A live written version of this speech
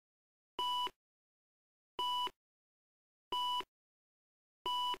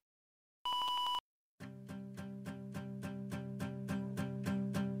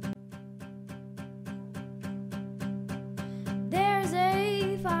There's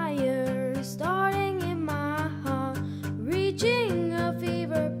a fire starting in my heart, reaching a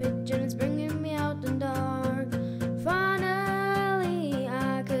fever pitch, and it's bringing me out in dark. Finally,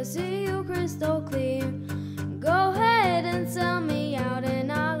 I could see you crystal clear. Go ahead and sell me out,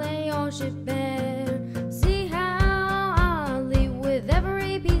 and I'll lay your shit bare. See how I'll leave with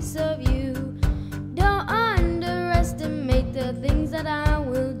every piece of you. Don't underestimate the things that I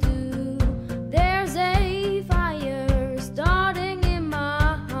will do. There's a fire starting in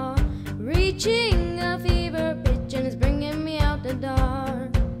my heart, reaching a fever pitch, and it's bringing me out the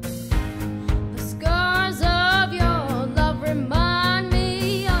dark. The scars of your love remind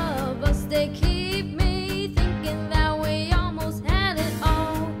me of us. They keep me thinking that we almost had it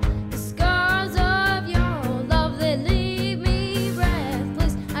all. The scars of your love, they leave me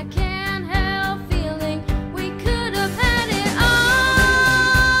breathless. I can't help feeling we could have had it all.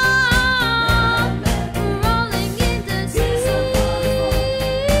 Rolling into sea,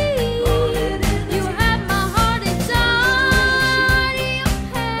 you had my heart inside your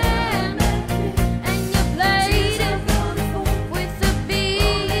hand, and you played it with the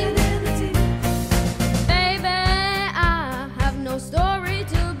beat. Baby, I have no story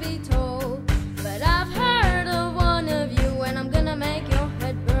to be told, but I've heard of one of you, and I'm gonna make your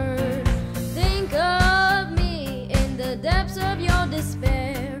head burn. Think of me in the depths of your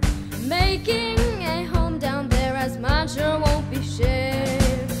despair, making a home down there, as mine sure won't be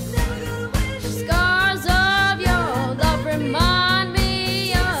shared. The scars of your love remind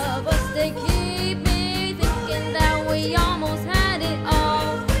me of us. They keep me thinking that we almost had it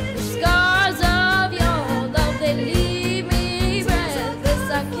all. The scars of your love, they leave me breathless.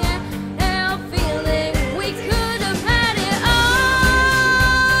 I can't help feeling we could have had it all.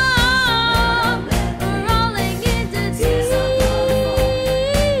 Rolling into sea,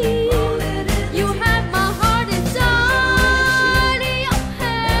 you had my heart inside your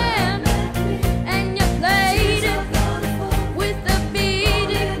hand, and you played it with the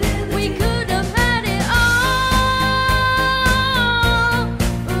beating. We could have had it all.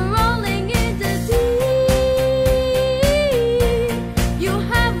 Rolling into sea, you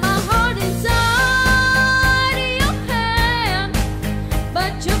had my heart inside your hand,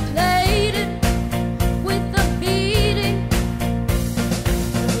 but you played it with the beating.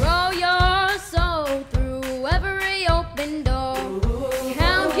 Throw your soul through every open door.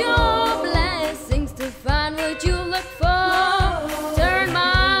 Count your blessings to find what you look for. Turn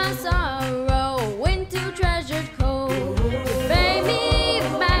my sorrow into treasured coal. Pay me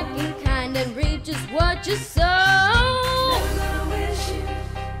back in kind and reap just what you sow.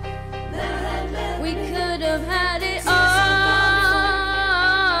 We could have had it all.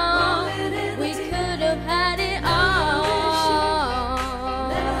 We could have had it all.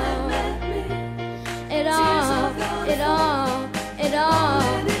 It all, it all, it all.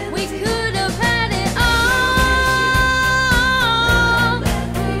 We could have had it all.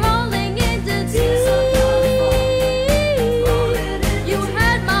 Rolling into sea, you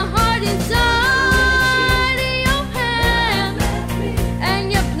had my heart inside your hand,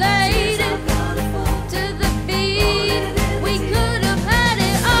 and you played it to the beat. We could have had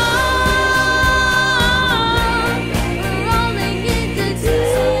it all. Rolling into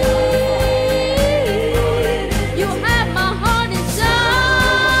sea, you had my heart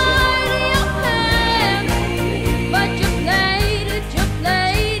inside your hand, but you played it, you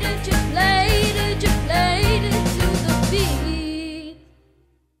played it, you played it, you played it to the beat.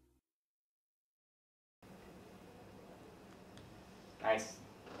 Nice.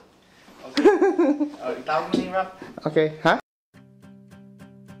 Okay. Tao mo yung rap. Okay, hả?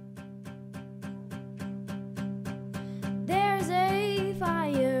 There's a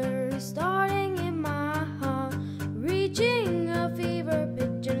fire starting in my heart, reaching a fever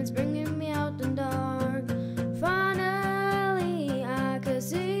pitch, and it's bringing me out in dark. Finally, I could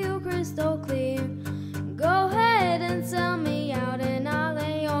see you crystal clear. Go ahead and sell me out, and I'll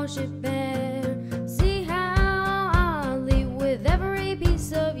lay your shit bare. See how I'll leave with every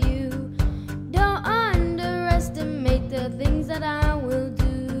piece of you. Don't underestimate the things that I